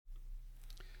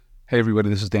Hey everybody,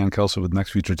 this is Dan Kelso with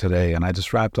NextFutureToday, and I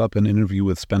just wrapped up an interview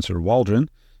with Spencer Waldron.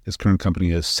 His current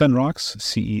company is Cenrox,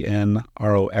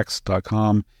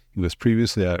 CENROX.com. He was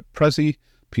previously at Prezi,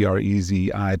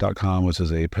 PREZI.com, which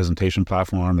is a presentation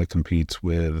platform that competes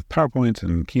with PowerPoint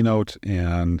and Keynote,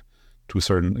 and to a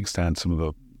certain extent, some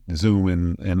of the Zoom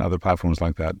and other platforms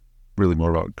like that, really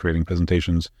more about creating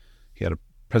presentations. He had a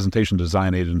presentation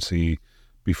design agency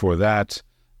before that,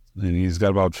 and he's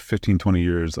got about 15, 20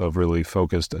 years of really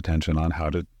focused attention on how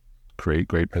to create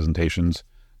great presentations.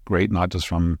 Great, not just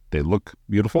from they look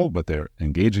beautiful, but they're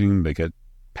engaging, they get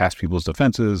past people's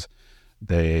defenses,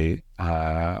 they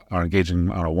are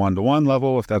engaging on a one-to-one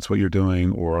level, if that's what you're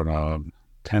doing, or on a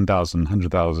 10,000,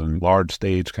 100,000 large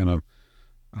stage kind of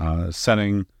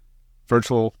setting,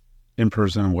 virtual,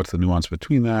 in-person, what's the nuance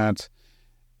between that?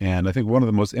 And I think one of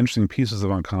the most interesting pieces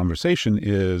of our conversation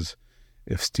is,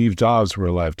 if Steve Jobs were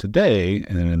alive today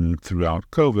and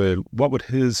throughout COVID, what would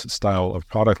his style of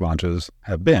product launches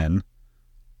have been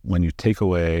when you take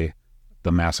away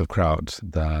the massive crowds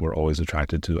that were always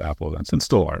attracted to Apple events and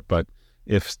still are? But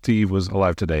if Steve was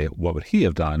alive today, what would he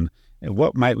have done? And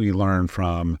what might we learn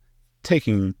from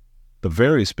taking the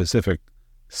very specific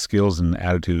skills and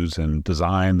attitudes and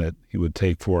design that he would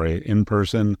take for a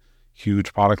in-person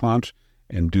huge product launch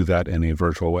and do that in a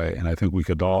virtual way? And I think we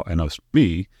could all,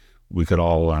 we could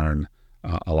all learn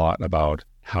a lot about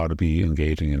how to be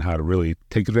engaging and how to really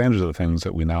take advantage of the things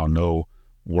that we now know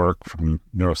work, from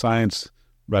neuroscience,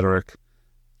 rhetoric,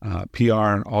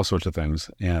 PR, all sorts of things.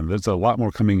 And there's a lot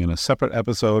more coming in a separate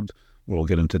episode where we'll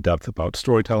get into depth about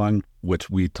storytelling, which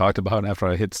we talked about after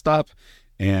I hit stop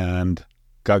and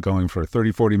got going for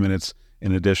 30, 40 minutes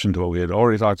in addition to what we had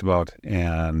already talked about.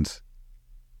 And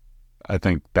I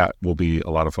think that will be a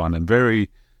lot of fun and very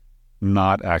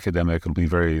not academic. It'll be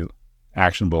very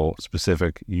actionable,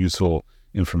 specific, useful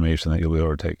information that you'll be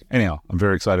able to take. Anyhow, I'm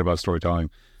very excited about storytelling.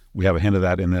 We have a hint of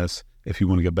that in this. If you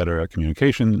want to get better at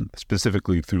communication,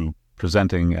 specifically through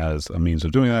presenting as a means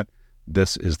of doing that,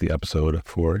 this is the episode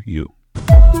for you.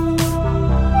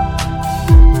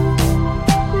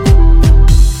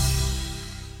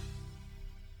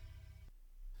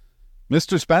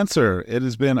 Mr. Spencer, it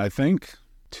has been, I think,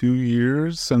 2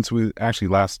 years since we actually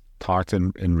last talked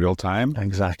in real time.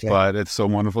 Exactly. But it's so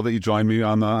wonderful that you joined me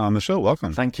on the show.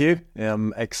 Welcome. Thank you.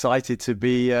 I'm excited to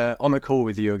be on a call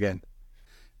with you again.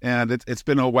 And it's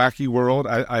been a wacky world.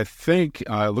 I think,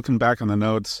 looking back on the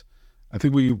notes, I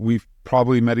think we've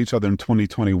probably met each other in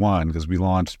 2021 because we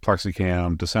launched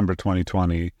PlexiCam December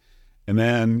 2020. And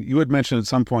then you had mentioned at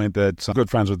some point that I'm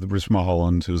good friends with Bruce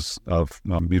Mulholland, who's a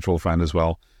mutual friend as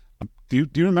well. Do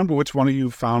you remember which one of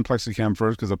you found PlexiCam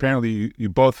first? Because apparently you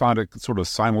both found it sort of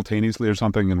simultaneously or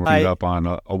something, and ended up on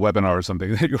a webinar or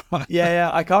something that you're on. Yeah.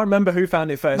 I can't remember who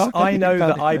found it first. Okay, I know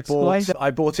that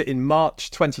I bought it in March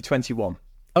 2021.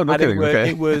 Oh, no kidding.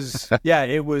 Okay.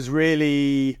 It was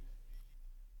really.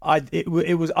 I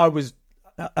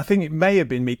think it may have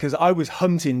been me because I was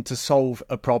hunting to solve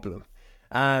a problem,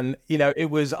 and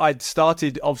I'd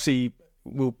started, obviously.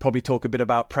 We'll probably talk a bit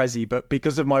about Prezi, but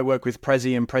because of my work with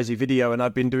Prezi and Prezi Video, and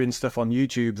I've been doing stuff on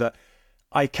YouTube, that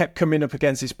I kept coming up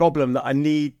against this problem that I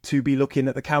need to be looking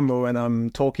at the camera when I'm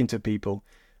talking to people.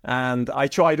 And I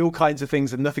tried all kinds of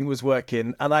things and nothing was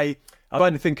working. And I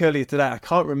tried to think earlier today, I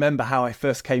can't remember how I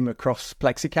first came across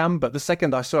PlexiCam, but the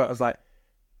second I saw it, I was like,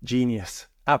 genius,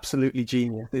 absolutely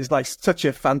genius. It's like such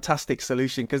a fantastic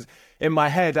solution, because in my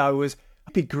head, it'd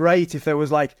be great if there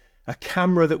was like a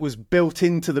camera that was built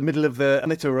into the middle of the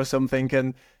monitor or something.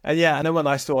 And then when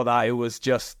I saw that, it was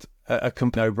just a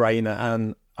complete no-brainer,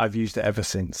 and I've used it ever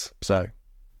since. So,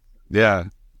 yeah.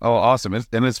 Oh, awesome. And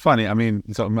it's funny. I mean,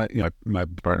 so my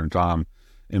partner, Tom,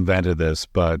 invented this,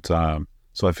 but so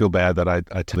I feel bad that I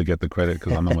tend to get the credit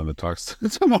because I'm the one that talks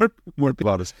to more people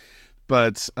about this.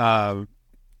 But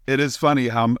it is funny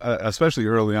how, especially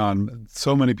early on,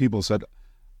 so many people said,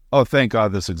 oh, thank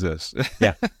God this exists.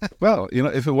 Yeah. Well,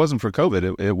 if it wasn't for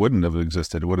COVID, it wouldn't have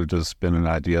existed. It would have just been an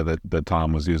idea that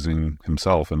Tom was using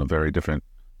himself in a very different,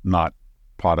 not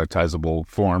productizable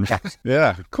form.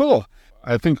 Yeah, cool.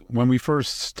 I think when we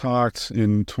first talked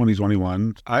in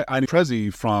 2021, I knew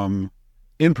Prezi from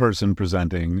in-person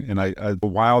presenting, and a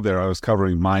while there I was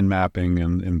covering mind mapping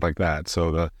and like that.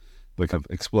 So the kind of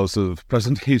explosive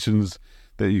presentations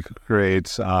that you could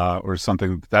create or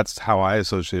something, that's how I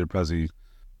associated Prezi.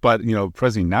 But,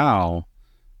 Prezi now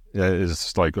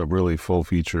is like a really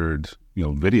full-featured,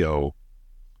 video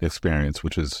experience,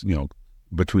 which is,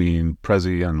 between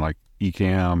Prezi and like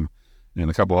Ecamm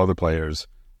and a couple other players.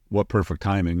 What perfect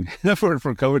timing for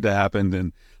COVID to happen.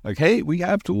 And like, hey, we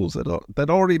have tools that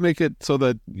already make it so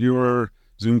that your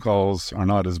Zoom calls are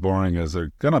not as boring as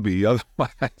they're going to be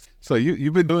otherwise. So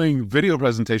you've been doing video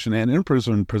presentation and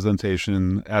in-person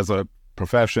presentation as a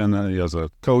profession, as a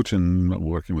coach and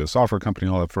working with a software company,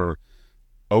 all that for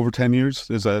over 10 years.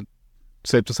 Is that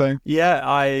safe to say? Yeah,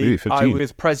 I was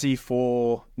with Prezi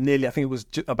for nearly, I think it was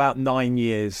about 9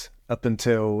 years up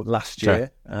until last year. Okay.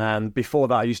 And before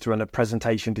that, I used to run a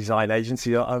presentation design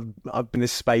agency. I've been in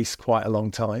this space quite a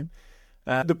long time.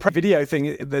 The video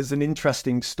thing, there's an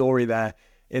interesting story there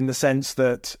in the sense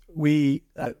that we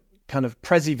kind of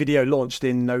Prezi Video launched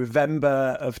in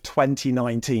November of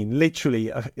 2019, literally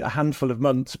a handful of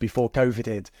months before COVID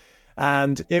hit.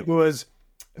 And it was,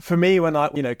 for me, when I,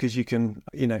 because you can,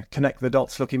 connect the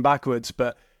dots looking backwards,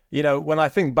 but, when I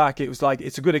think back, it was like,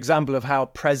 it's a good example of how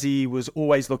Prezi was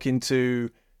always looking to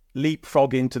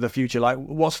leapfrog into the future. Like,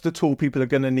 what's the tool people are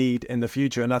going to need in the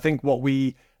future? And I think what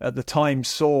we at the time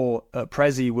saw at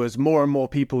Prezi was more and more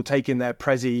people taking their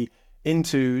Prezi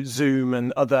into Zoom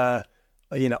and other,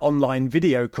 online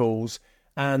video calls.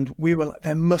 And we were like,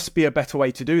 there must be a better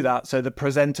way to do that, so the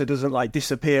presenter doesn't like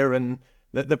disappear and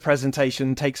the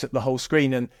presentation takes up the whole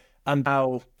screen. And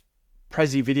how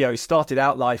Prezi Video started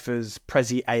out life as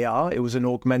Prezi AR. It was an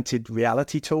augmented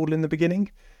reality tool in the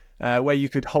beginning, where you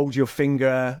could hold your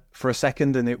finger for a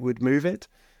second and it would move it.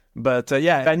 But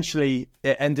eventually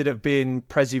it ended up being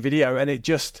Prezi Video, and it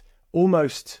just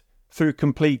almost through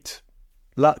complete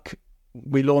luck,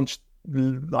 we launched,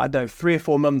 3 or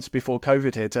 4 months before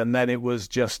COVID hit, and then it was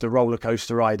just a roller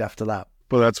coaster ride after that.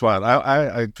 Well, that's wild.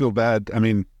 I feel bad. I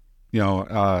mean,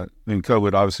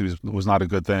 COVID obviously was not a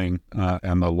good thing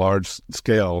on the large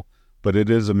scale, but it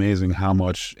is amazing how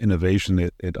much innovation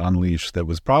it unleashed that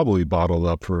was probably bottled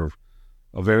up for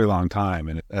a very long time.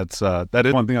 And that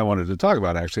is one thing I wanted to talk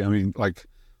about, actually. I mean,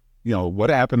 what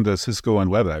happened to Cisco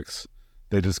and WebEx?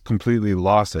 They just completely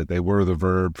lost it. They were the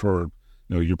verb for,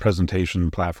 your presentation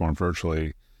platform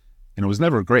virtually. And it was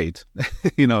never great.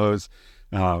 It was,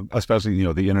 especially,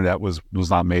 the internet was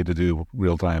not made to do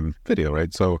real-time video,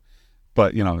 right? So,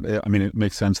 but, it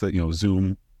makes sense that,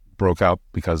 Zoom broke out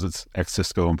because it's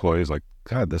ex-Cisco employees like,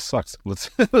 God, this sucks. Let's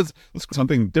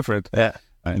something different. Yeah.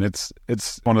 And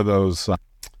it's one of those,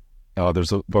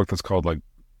 there's a book that's called like $1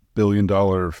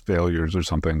 Billion Failures or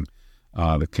something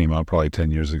that came out probably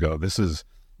 10 years ago. This is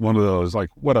one of those, like,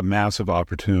 what a massive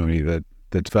opportunity that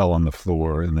fell on the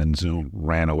floor and then Zoom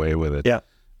ran away with it. Yeah.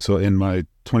 So in my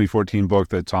 2014 book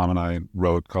that Tom and I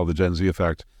wrote called The Gen Z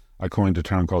Effect, I coined a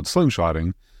term called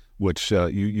slingshotting, which you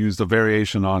use the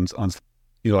variation on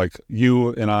like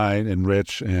you and I and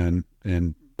Rich and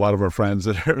a lot of our friends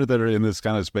that are in this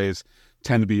kind of space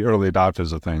tend to be early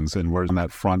adopters of things, and we're on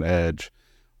that front edge,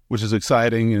 which is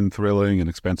exciting and thrilling and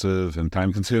expensive and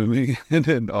time consuming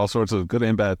and all sorts of good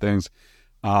and bad things.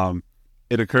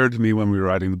 It occurred to me when we were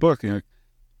writing the book,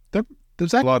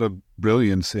 there's a lot of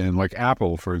brilliance in, like,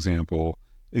 Apple, for example,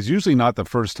 is usually not the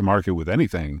first to market with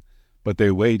anything, but they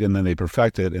wait and then they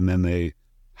perfect it and then they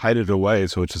hide it away,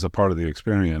 so it's just a part of the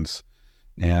experience.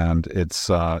 And it's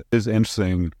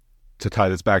interesting to tie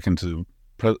this back into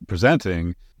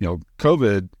presenting.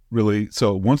 COVID really,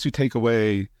 so once you take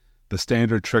away the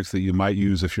standard tricks that you might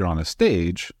use if you're on a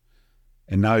stage,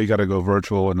 and now you got to go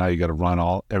virtual, and now you got to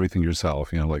run everything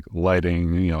yourself, like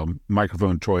lighting,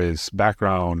 microphone choice,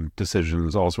 background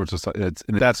decisions, all sorts of stuff.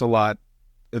 That's a lot.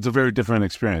 It's a very different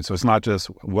experience. So it's not just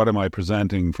what am I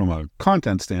presenting from a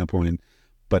content standpoint,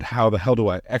 but how the hell do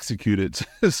I execute it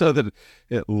so that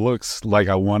it looks like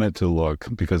I want it to look,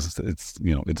 because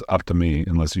it's up to me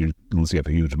unless you have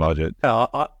a huge budget.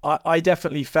 I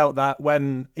definitely felt that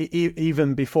when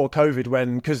even before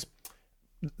COVID, because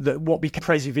what became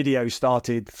Prezi Video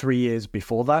started 3 years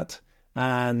before that.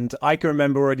 And I can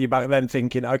remember already back then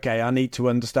thinking, okay, I need to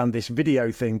understand this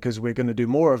video thing because we're going to do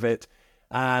more of it.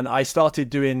 And I started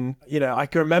doing, I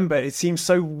can remember, it seems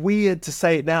so weird to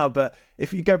say it now, but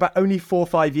if you go back only 4 or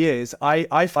 5 years, I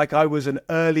feel like I was an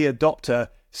early adopter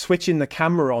switching the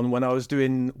camera on when I was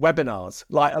doing webinars.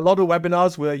 Like, a lot of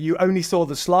webinars where you only saw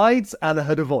the slides and I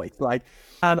heard a voice.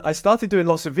 And I started doing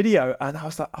lots of video, and I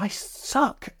was like, I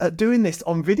suck at doing this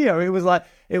on video.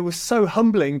 It was so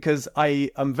humbling because I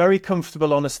am very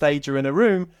comfortable on a stage or in a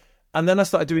room. And then I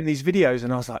started doing these videos,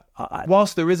 and I was like,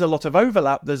 whilst there is a lot of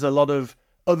overlap, there's a lot of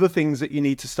other things that you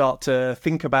need to start to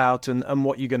think about and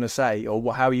what you're going to say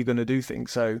or how you're going to do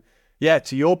things. So yeah,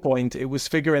 to your point, it was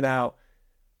figuring out,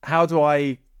 how do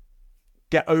I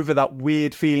get over that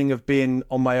weird feeling of being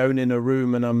on my own in a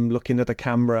room and I'm looking at a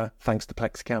camera, thanks to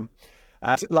Plexicam.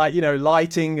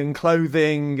 Lighting and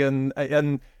clothing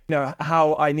and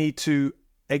how I need to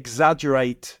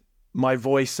exaggerate my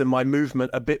voice and my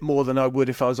movement a bit more than I would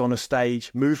if I was on a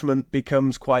stage. Movement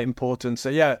becomes quite important. So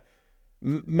yeah,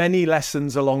 many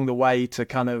lessons along the way to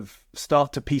kind of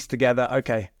start to piece together,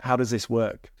 okay, how does this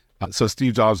work? So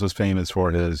Steve Jobs was famous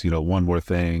for his, one more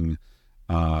thing,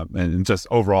 and just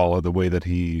overall the way that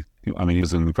he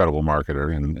was an incredible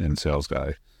marketer and sales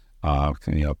guy,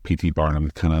 P.T. Barnum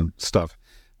kind of stuff.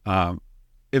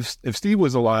 If Steve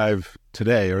was alive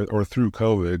today or through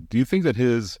COVID, do you think that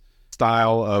his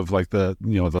style of like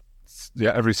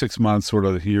every 6 months sort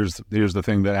of here's the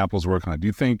thing that Apple's working on, do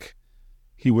you think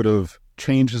he would have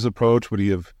changed his approach? Would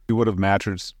he would have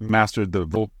mastered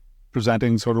the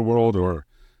presenting sort of world, or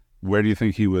where do you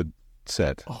think he would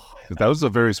sit? That was a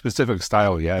very specific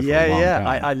style he had for a long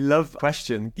time. I love the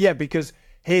question. Yeah, because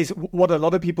here's what a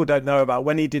lot of people don't know about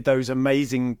when he did those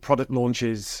amazing product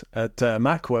launches at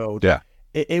Macworld. Yeah.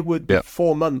 It would be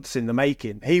 4 months in the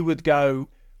making. He would go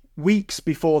weeks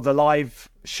before the live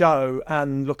show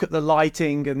and look at the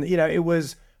lighting, and it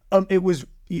was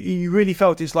you really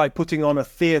felt it's like putting on a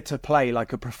theatre play,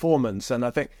 like a performance. And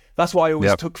I think that's what I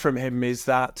always took from him is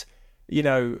that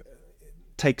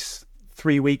takes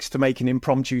 3 weeks to make an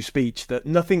impromptu speech, that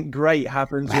nothing great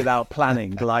happens without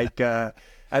planning.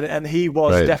 And he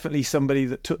was definitely somebody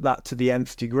that took that to the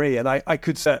nth degree. And I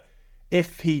could say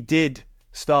if he did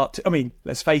start to,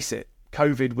 let's face it,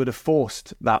 COVID would have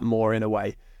forced that more in a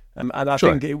way. And I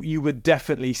think you would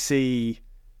definitely see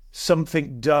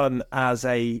something done as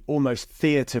a almost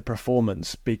theatre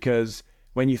performance, because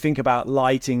when you think about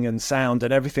lighting and sound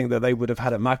and everything that they would have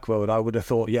had at Macworld, I would have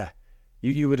thought,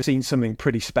 you would have seen something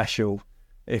pretty special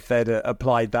if they'd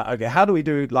applied that. Okay, how do we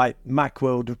do like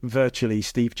Macworld virtually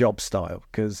Steve Jobs style?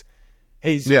 Because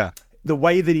the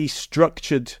way that he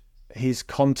structured his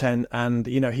content, and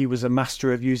he was a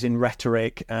master of using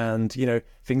rhetoric, and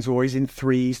things were always in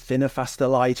threes, thinner, faster,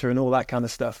 lighter, and all that kind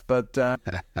of stuff. But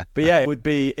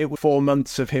it would 4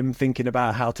 months of him thinking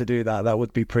about how to do that. That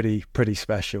would be pretty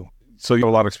special. So you have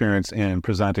a lot of experience in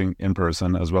presenting in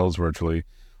person as well as virtually.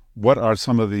 What are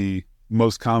some of the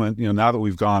most common, now that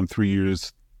we've gone 3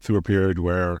 years through a period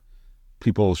where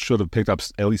people should have picked up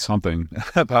at least something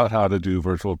about how to do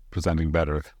virtual presenting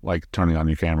better, like turning on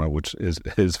your camera, which is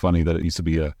funny that it used to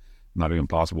be not even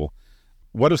possible.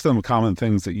 What are some common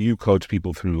things that you coach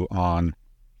people through on?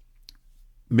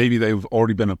 Maybe they've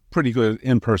already been a pretty good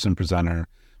in-person presenter,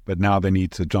 but now they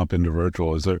need to jump into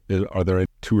virtual. Are there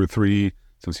 2 or 3,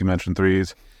 since you mentioned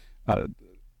threes,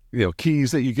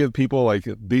 keys that you give people? Like,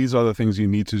 these are the things you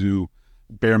need to do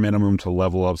bare minimum to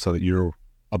level up so that you're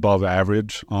above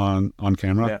average on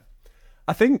camera? Yeah.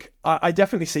 I think I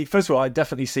definitely see, first of all, I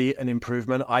definitely see an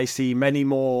improvement. I see many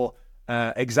more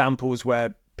examples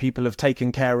where people have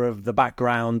taken care of the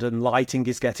background and lighting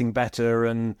is getting better,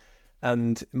 and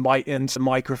some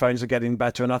microphones are getting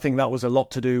better. And I think that was a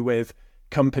lot to do with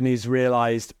companies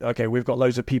realized, okay, we've got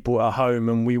loads of people at home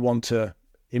and we want to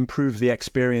improve the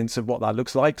experience of what that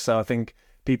looks like. So I think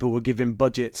people were given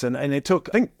budgets, and it took,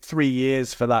 I think, 3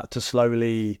 years for that to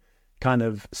slowly kind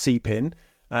of seep in.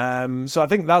 So I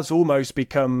think that's almost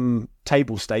become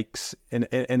table stakes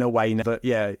in a way. But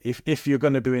if you're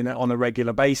going to be doing it on a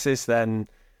regular basis, then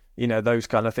those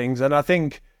kind of things. And I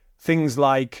think things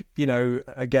like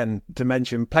again, to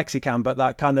mention plexicam, but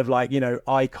that kind of like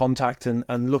eye contact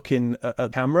and looking at a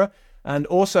camera, and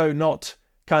also not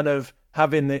kind of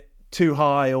having it too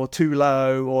high or too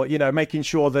low, or making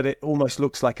sure that it almost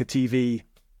looks like a TV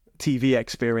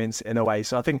experience in a way.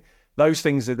 So I think those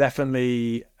things are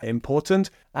definitely important.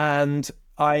 And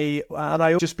I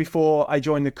just before I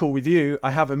joined the call with you,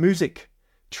 I have a music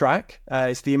track.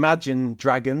 It's the Imagine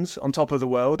Dragons on Top of the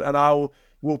World, and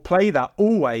will play that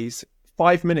always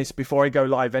 5 minutes before I go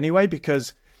live anyway,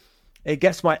 because it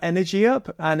gets my energy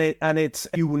up, and it's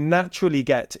you will naturally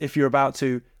get, if you're about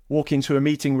to walk into a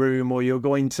meeting room or you're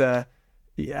going to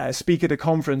speak at a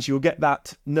conference, you'll get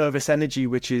that nervous energy,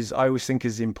 which I always think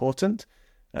is important.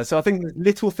 So I think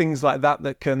little things like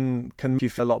that can make you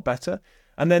feel a lot better.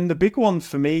 And then the big one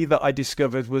for me that I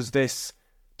discovered was this,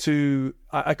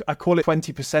 I call it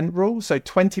 20% rule. So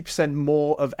 20%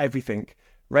 more of everything.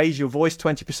 Raise your voice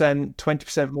 20%,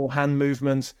 20% more hand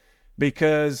movements,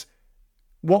 because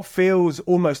what feels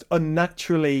almost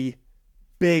unnaturally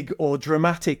big or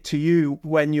dramatic to you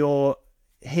when you're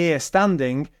here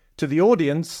standing, to the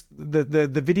audience,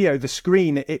 the video, the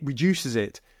screen, it reduces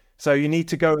it. So you need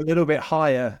to go a little bit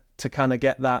higher to kind of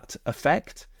get that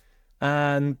effect.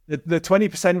 And the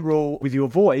 20% rule with your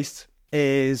voice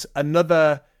is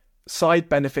another side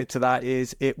benefit to that,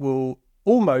 is it will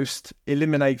almost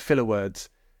eliminate filler words,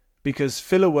 because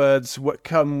filler words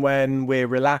come when we're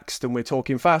relaxed and we're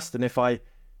talking fast. And if I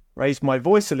raise my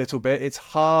voice a little bit, it's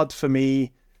hard for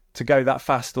me to go that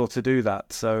fast or to do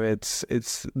that. So it's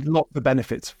lot the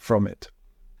benefits from it.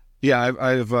 Yeah,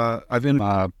 I've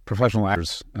been professional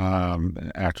actors,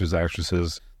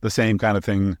 actresses. The same kind of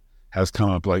thing has come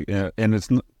up, like,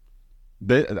 and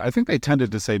I think they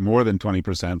tended to say more than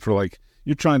 20% for, like,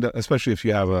 you're trying to, especially if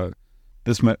you have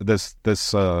this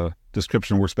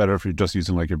description works better if you're just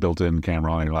using like your built-in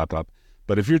camera on your laptop.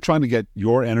 But if you're trying to get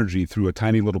your energy through a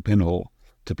tiny little pinhole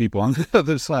to people on the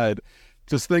other side,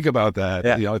 just think about that.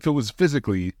 Yeah. You know, if it was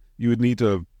physically, you would need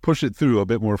to push it through a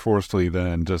bit more forcefully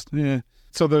than just.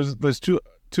 So there's two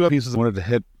pieces I wanted to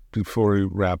hit before we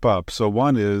wrap up. So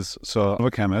one is, I'm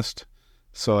a chemist,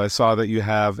 so I saw that you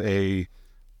have a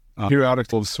periodic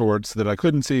table of sorts that I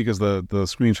couldn't see because the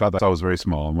screenshot that I saw was very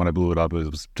small, and when I blew it up, it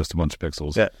was just a bunch of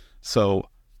pixels. Yeah. So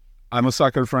I'm a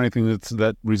sucker for anything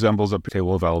that resembles a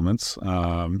table of elements.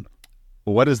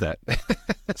 What is that?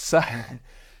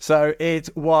 So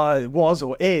it was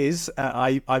or is.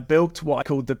 I built what I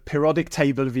called the periodic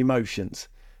table of emotions,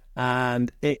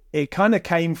 and it kind of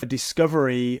came from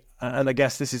discovery. And I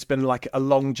guess this has been like a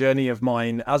long journey of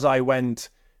mine as I went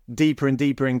deeper and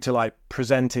deeper into like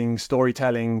presenting,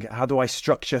 storytelling. How do I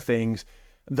structure things?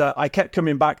 That I kept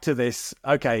coming back to this.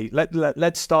 Okay,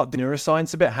 let's start the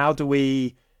neuroscience a bit.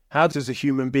 How does a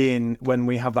human being, when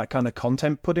we have that kind of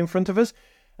content put in front of us?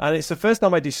 And it's the first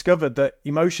time I discovered that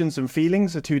emotions and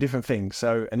feelings are two different things.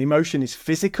 So an emotion is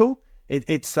physical.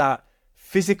 It's that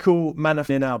physical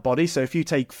manifestation in our body. So if you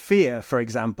take fear, for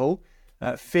example,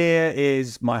 fear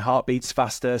is my heart beats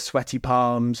faster, sweaty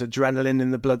palms, adrenaline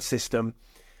in the blood system.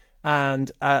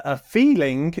 And a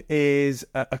feeling is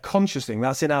a conscious thing.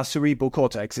 That's in our cerebral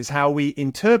cortex. It's how we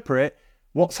interpret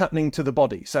what's happening to the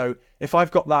body. So if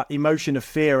I've got that emotion of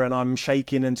fear and I'm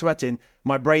shaking and sweating,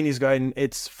 my brain is going,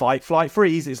 it's fight, flight,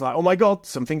 freeze. It's like, oh my God,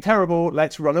 something terrible.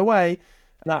 Let's run away.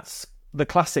 And that's the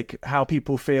classic how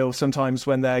people feel sometimes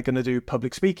when they're going to do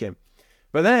public speaking.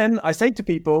 But then I say to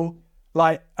people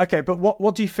like, okay, but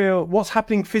what do you feel? What's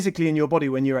happening physically in your body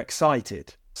when you're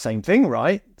excited? Same thing,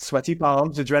 right? Sweaty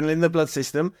palms, adrenaline in the blood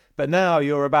system. But now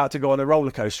you're about to go on a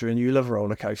roller coaster and you love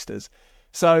roller coasters.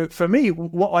 So for me,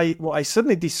 what I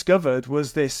suddenly discovered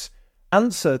was this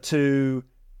answer to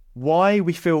why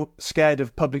we feel scared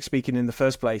of public speaking in the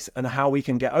first place and how we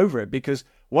can get over it. Because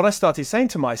what I started saying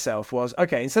to myself was,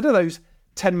 okay, instead of those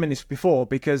 10 minutes before,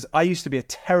 because I used to be a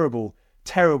terrible,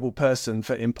 terrible person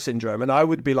for imposter syndrome. And I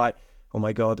would be like, oh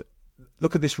my God,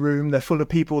 look at this room. They're full of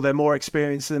people. They're more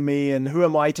experienced than me. And who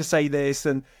am I to say this?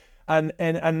 And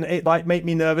it like made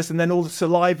me nervous. And then all the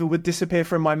saliva would disappear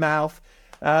from my mouth.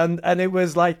 And it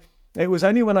was like, it was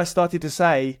only when I started to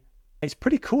say, it's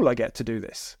pretty cool I get to do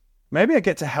this. Maybe I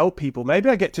get to help people. Maybe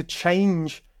I get to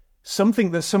change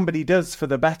something that somebody does for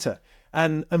the better.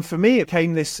 And for me, it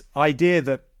came this idea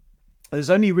that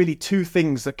there's only really two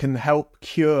things that can help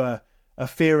cure a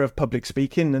fear of public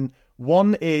speaking. And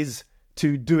one is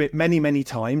to do it many, many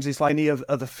times. It's like any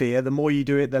other fear. The more you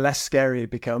do it, the less scary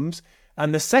it becomes.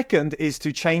 And the second is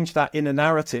to change that inner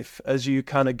narrative as you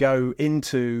kind of go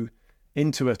into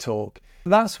a talk.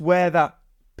 That's where that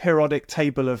periodic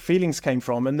table of feelings came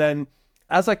from. And then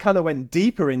as I kind of went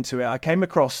deeper into it, I came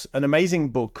across an amazing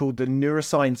book called The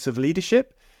Neuroscience of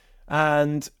Leadership.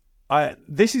 And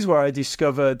this is where I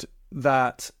discovered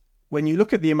that when you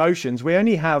look at the emotions, we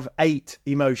only have 8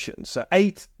 emotions. So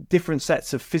 8 different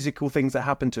sets of physical things that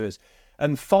happen to us.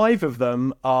 And 5 of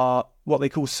them are what they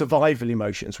call survival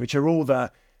emotions, which are all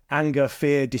the anger,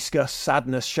 fear, disgust,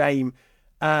 sadness, shame.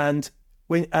 And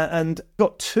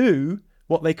got 2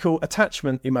 what they call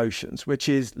attachment emotions, which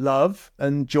is love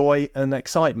and joy and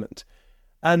excitement.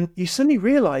 And you suddenly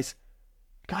realize,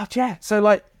 God, yeah. So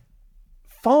like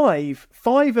 5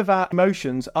 of our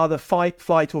emotions are the fight,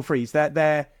 flight, or freeze.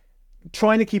 They're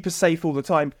trying to keep us safe all the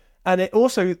time. And it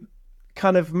also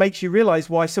kind of makes you realize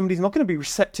why somebody's not going to be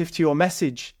receptive to your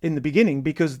message in the beginning,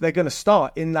 because they're going to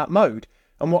start in that mode.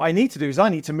 And what I need to do is I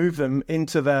need to move them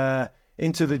into the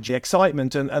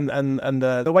excitement. And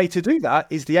the way to do that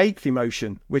is the 8th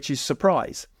emotion, which is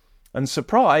surprise. And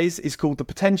surprise is called the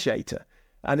potentiator.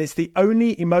 And it's the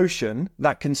only emotion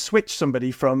that can switch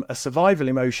somebody from a survival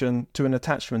emotion to an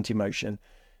attachment emotion.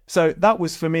 So that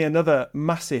was for me another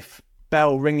massive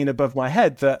bell ringing above my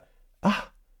head that,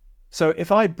 so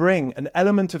if I bring an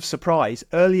element of surprise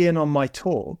early in on my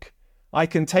talk, I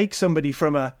can take somebody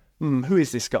from a, who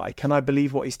is this guy? Can I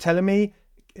believe what he's telling me?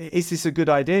 Is this a good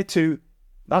idea? To,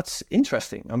 that's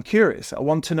interesting. I'm curious. I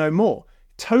want to know more.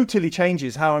 Totally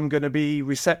changes how I'm going to be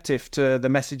receptive to the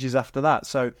messages after that.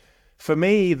 So for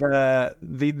me,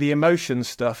 the emotion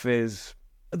stuff is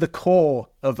the core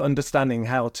of understanding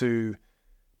how to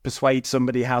persuade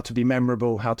somebody, how to be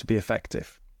memorable, how to be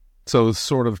effective. So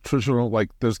sort of traditional, like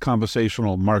there's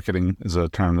conversational marketing is a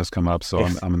term that's come up. So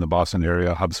Yes. I'm in the Boston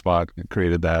area. HubSpot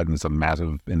created that, and it's a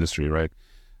massive industry, right?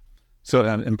 So,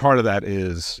 and part of that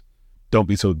is don't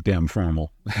be so damn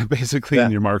formal, basically,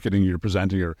 in your marketing, your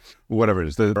presenting, or whatever it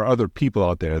is. There are other people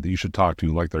out there that you should talk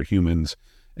to like they're humans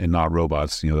and not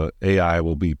robots. You know, the AI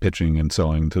will be pitching and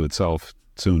selling to itself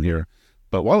soon here.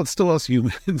 But while it's still us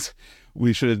humans,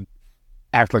 we should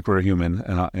act like we're a human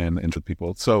and interact with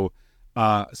people. So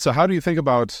how do you think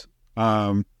about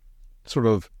sort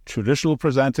of traditional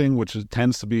presenting, which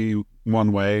tends to be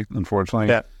one way,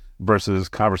 unfortunately, versus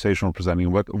conversational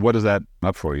presenting? What is that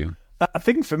up for you? I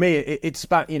think for me, it's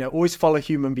about, always follow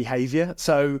human behavior.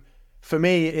 So for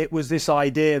me, it was this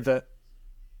idea that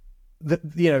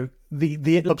the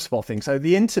HubSpot thing. So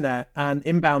the internet and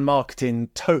inbound marketing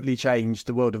totally changed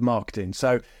the world of marketing.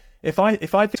 So if I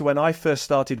think when I first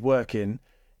started working,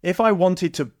 if I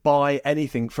wanted to buy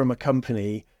anything from a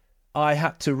company, I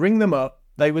had to ring them up.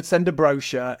 They would send a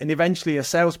brochure, and eventually a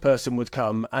salesperson would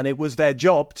come, and it was their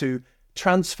job to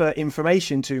transfer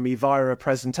information to me via a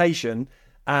presentation,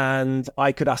 and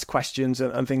I could ask questions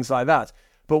and things like that.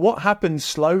 But what happened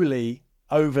slowly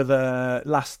over the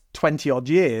last 20 odd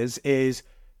years is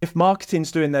if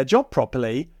marketing's doing their job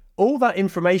properly, all that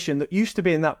information that used to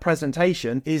be in that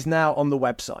presentation is now on the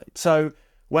website. So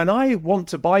when I want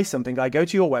to buy something, I go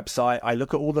to your website, I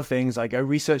look at all the things, I go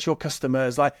research your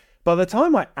customers. Like by the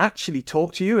time I actually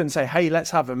talk to you and say, hey, let's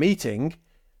have a meeting,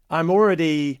 I'm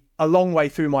already a long way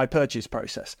through my purchase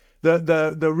process.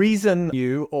 The reason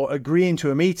you or agreeing to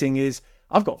a meeting is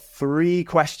I've got 3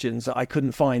 questions that I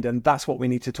couldn't find, and that's what we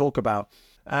need to talk about.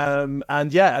 And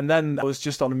then I was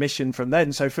just on a mission from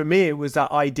then. So for me, it was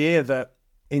that idea that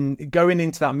in going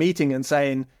into that meeting and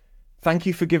saying, thank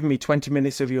you for giving me 20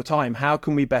 minutes of your time. How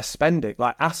can we best spend it?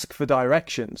 Like ask for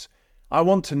directions. I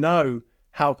want to know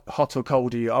how hot or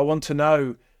cold are you? I want to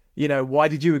know, why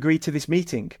did you agree to this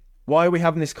meeting? Why are we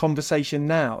having this conversation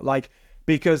now? Like,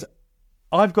 because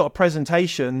I've got a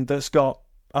presentation that's got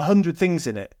 100 things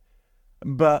in it,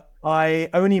 but I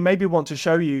only maybe want to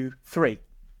show you 3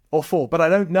 or 4, but I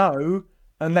don't know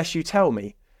unless you tell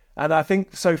me. And I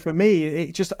think, so for me,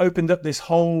 it just opened up this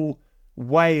whole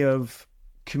way of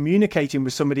communicating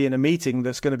with somebody in a meeting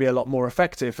that's going to be a lot more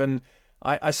effective. And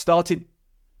I started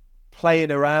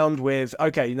playing around with,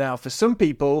 okay, now for some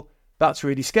people, that's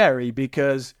really scary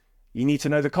because you need to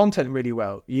know the content really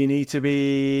well. You need to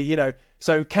be,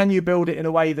 so can you build it in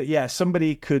a way that,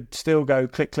 somebody could still go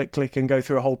click, click, click and go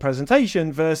through a whole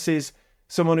presentation versus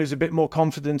someone who's a bit more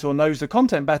confident or knows the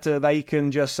content better, they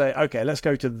can just say, okay, let's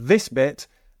go to this bit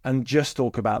and just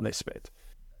talk about this bit.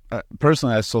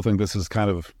 Personally, I still think this is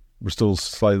we're still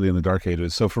slightly in the dark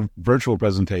ages. So for virtual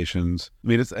presentations, I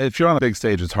mean, if you're on a big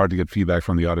stage, it's hard to get feedback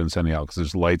from the audience anyhow because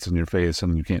there's lights in your face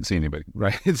and you can't see anybody,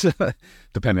 right? It's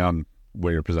depending on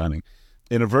where you're presenting.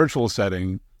 In a virtual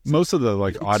setting, most of the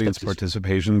audience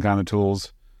participation kind of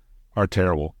tools are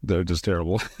terrible. They're just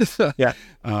terrible.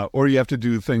 Or you have to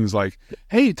do things like,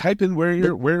 hey, type in where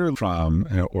you're from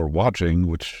or watching,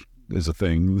 which is a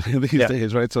thing these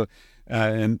days, right? So,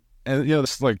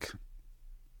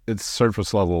 it's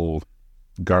surface level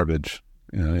garbage,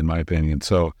 in my opinion.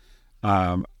 So,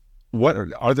 are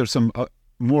there some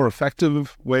more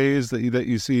effective ways that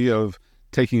you see of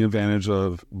taking advantage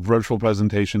of virtual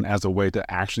presentation as a way to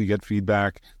actually get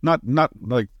feedback? Not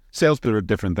like sales are a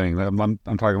different thing. I'm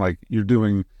talking like you're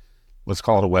doing, let's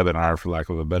call it a webinar for lack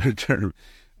of a better term.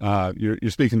 You're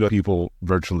speaking to people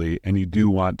virtually, and you do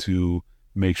want to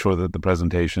make sure that the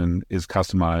presentation is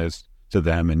customized to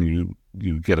them, and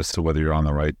you get us to whether you're on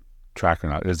the right track or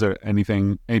not. Is there any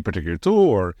particular tool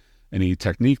or any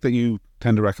technique that you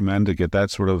tend to recommend to get that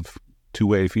sort of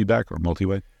two-way feedback or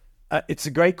multi-way? It's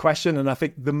a great question. And I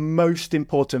think the most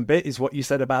important bit is what you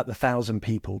said about the 1,000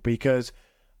 people, because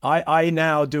I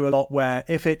now do a lot where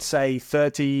if it's say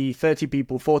 30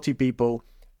 people, 40 people,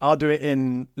 I'll do it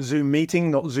in Zoom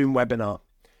meeting, not Zoom webinar,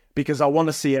 because I want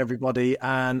to see everybody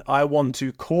and I want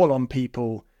to call on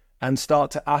people and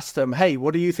start to ask them, hey,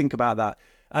 what do you think about that?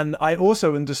 And I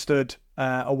also understood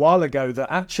a while ago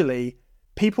that actually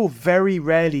people very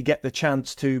rarely get the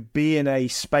chance to be in a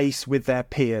space with their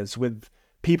peers, with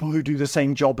people who do the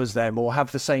same job as them or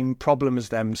have the same problem as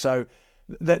them. So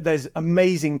there's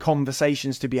amazing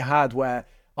conversations to be had where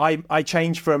I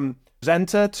change from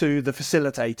presenter to the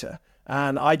facilitator.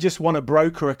 And I just want to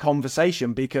broker a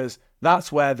conversation because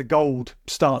that's where the gold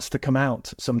starts to come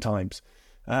out sometimes.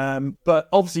 But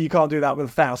obviously you can't do that with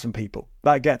 1,000 people.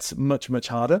 That gets much, much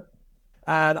harder.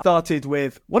 And I started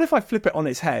with, what if I flip it on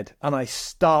its head and I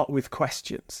start with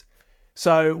questions?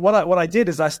 So what I did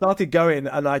is I started going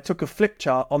and I took a flip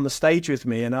chart on the stage with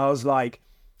me and I was like,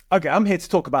 okay, I'm here to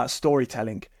talk about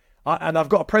storytelling. And I've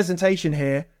got a presentation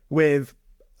here with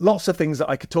lots of things that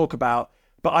I could talk about,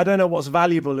 but I don't know what's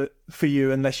valuable for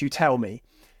you unless you tell me.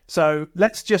 So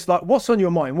let's just like, what's on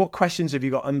your mind? What questions have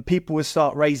you got? And people would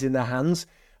start raising their hands.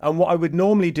 And what I would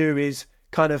normally do is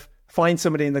kind of find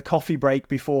somebody in the coffee break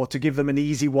before to give them an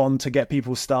easy one to get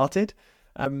people started.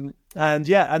 And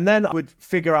then I would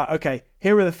figure out, okay,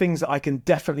 here are the things that I can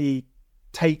definitely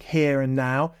take here and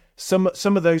now. Some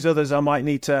of those others I might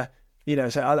need to,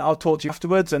 say I'll talk to you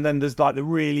afterwards. And then there's like the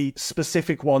really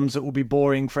specific ones that will be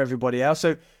boring for everybody else.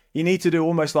 So you need to do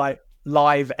almost like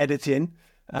live editing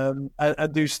and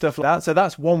do stuff like that. So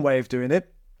that's one way of doing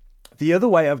it. The other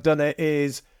way I've done it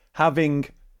is having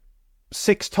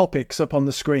 6 topics up on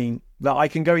the screen that I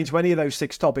can go into any of those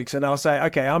 6 topics and I'll say,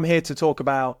 okay, I'm here to talk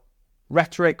about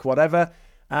rhetoric, whatever.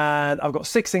 And I've got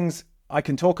 6 things I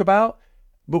can talk about,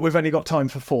 but we've only got time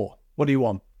for 4. What do you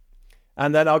want?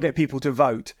 And then I'll get people to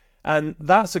vote. And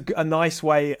that's a nice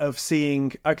way of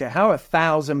seeing, okay, how are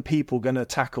 1,000 people going to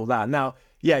tackle that? Now,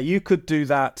 yeah, you could do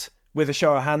that with a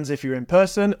show of hands if you're in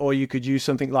person, or you could use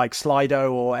something like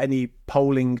Slido or any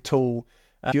polling tool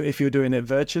if you're doing it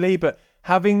virtually. But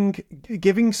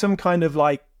giving some kind of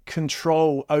like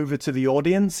control over to the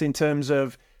audience in terms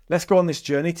of, let's go on this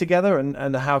journey together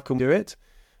and how can we do it?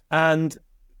 And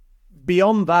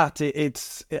beyond that,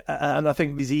 it's and I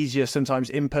think it's easier sometimes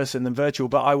in person than virtual,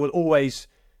 but I will always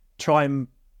try and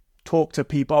talk to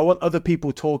people. I want other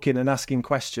people talking and asking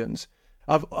questions.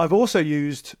 I've also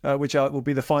used, which will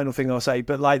be the final thing I'll say,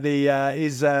 but like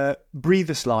is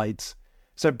breather slides.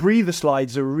 So breather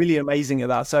slides are really amazing at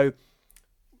that. So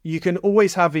you can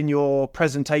always have in your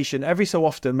presentation every so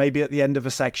often, maybe at the end of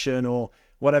a section or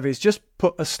whatever, is just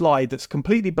put a slide that's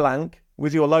completely blank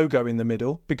with your logo in the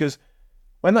middle, because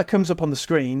when that comes up on the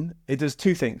screen, it does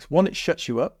 2 things. One, it shuts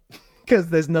you up because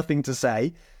there's nothing to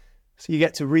say. So you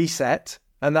get to reset.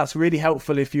 And that's really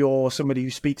helpful if you're somebody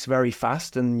who speaks very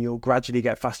fast, and you'll gradually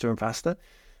get faster and faster.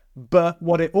 But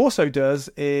what it also does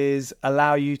is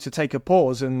allow you to take a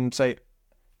pause and say,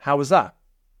 how was that?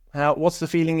 What's the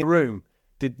feeling in the room?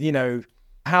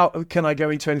 How can I go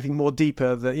into anything more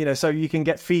deeper that, so you can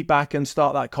get feedback and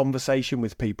start that conversation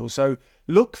with people. So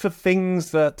look for things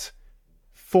that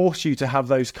force you to have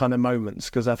those kind of moments,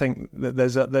 because I think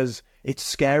that it's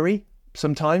scary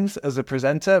sometimes as a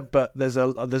presenter, but there's a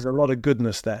lot of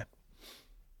goodness there.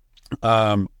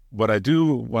 What I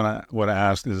do want to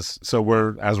ask is,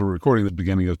 so as we're recording the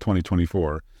beginning of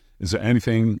 2024, is there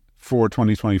anything for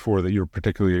 2024 that you're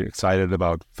particularly excited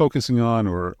about focusing on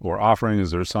or offering?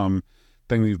 Is there some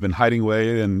thing that you've been hiding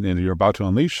away and you're about to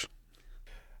unleash?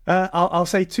 I'll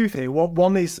say 2 things.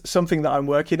 One is something that I'm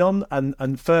working on,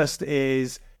 and first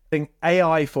is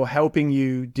AI for helping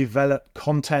you develop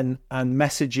content and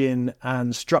messaging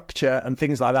and structure and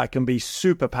things like that can be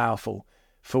super powerful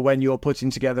for when you're putting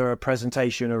together a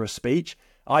presentation or a speech.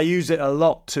 I use it a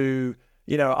lot to,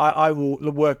 I will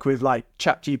work with like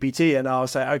ChatGPT and I'll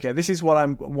say, okay, this is what I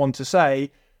want to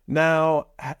say. Now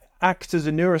act as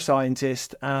a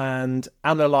neuroscientist and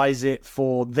analyze it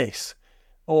for this,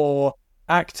 or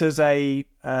act as a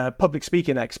public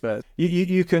speaking expert.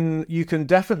 You can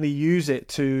definitely use it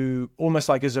to almost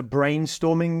like as a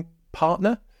brainstorming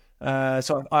partner.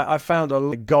 So I found a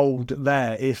lot of gold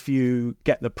there if you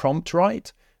get the prompt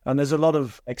right. And there's a lot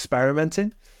of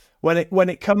experimenting. When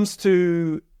it comes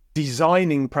to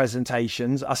designing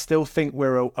presentations, I still think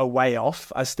we're a way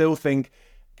off. I still think,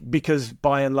 because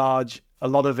by and large, a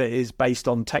lot of it is based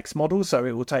on text models. So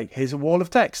it will take, here's a wall of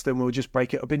text, and we'll just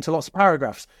break it up into lots of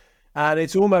paragraphs. And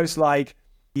it's almost like,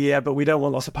 yeah, but we don't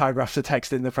want lots of paragraphs of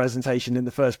text in the presentation in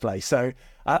the first place. So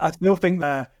I still think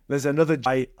there's another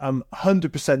day I'm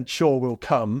 100% sure will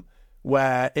come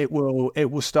where it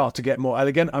will start to get more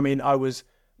elegant. I mean, I was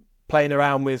playing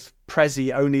around with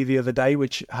Prezi only the other day,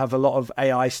 which have a lot of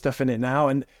AI stuff in it now.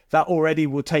 And that already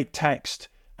will take text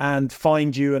and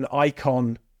find you an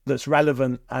icon that's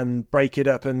relevant and break it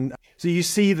up. And so you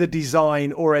see the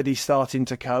design already starting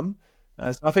to come.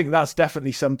 I think that's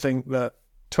definitely something that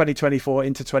 2024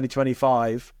 into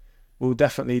 2025 will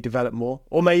definitely develop more.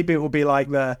 Or maybe it will be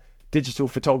like the digital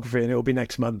photography and it will be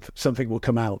next month. Something will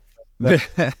come out.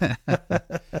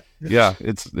 Yeah,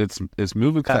 it's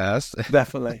moving fast.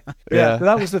 Definitely. Yeah, so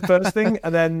that was the first thing.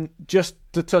 And then just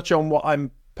to touch on what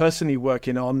I'm personally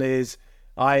working on is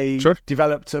I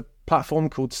developed a platform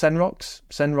called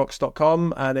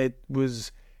senrocks.com, and it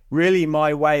was really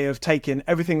my way of taking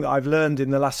everything that I've learned in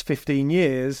the last 15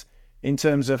 years in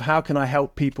terms of how can I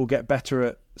help people get better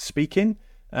at speaking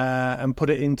and put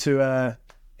it into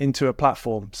a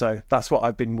platform. So that's what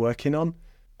I've been working on.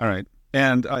 All right.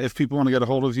 And if people want to get a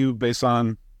hold of you based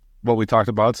on what we talked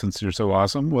about, since you're so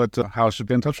awesome, how should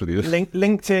be in touch with you?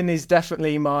 LinkedIn is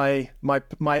definitely my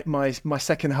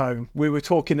second home. We were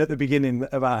talking at the beginning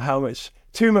about how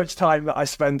too much time that I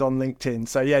spend on LinkedIn.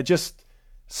 So yeah, just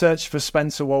search for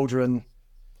Spencer Waldron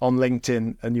on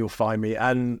LinkedIn and you'll find me.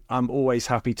 And I'm always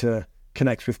happy to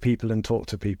connect with people and talk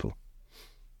to people.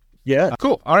 Yeah.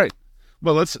 Cool. All right.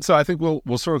 Well, so I think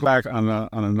we'll circle back on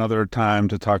another time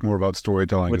to talk more about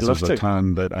storytelling. There's a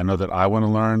ton that I know that I want to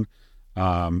learn.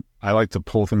 I like to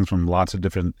pull things from lots of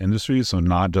different industries, so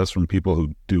not just from people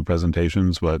who do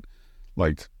presentations, but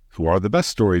like who are the best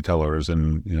storytellers,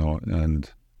 and and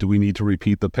do we need to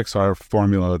repeat the Pixar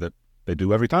formula that they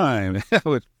do every time?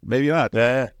 Maybe not.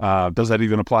 Yeah. Does that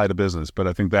even apply to business? But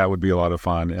I think that would be a lot of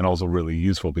fun and also really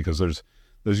useful, because there's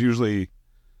usually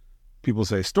people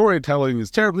say storytelling is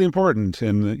terribly important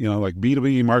in like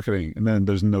B2B marketing, and then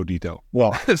there's no detail.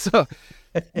 Well, so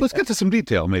let's get to some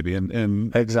detail maybe.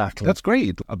 And exactly, that's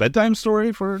great. A bedtime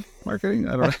story for marketing.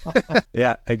 I don't know.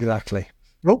 Yeah, exactly.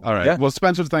 All right. Yeah. Well,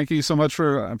 Spencer, thank you so much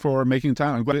for making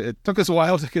time. But it took us a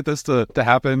while to get this to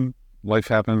happen. Life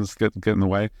happens, get in the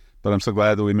way. But I'm so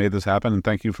glad that we made this happen, and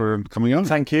thank you for coming on.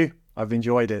 Thank you. I've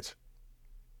enjoyed it.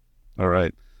 All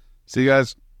right. See you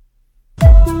guys.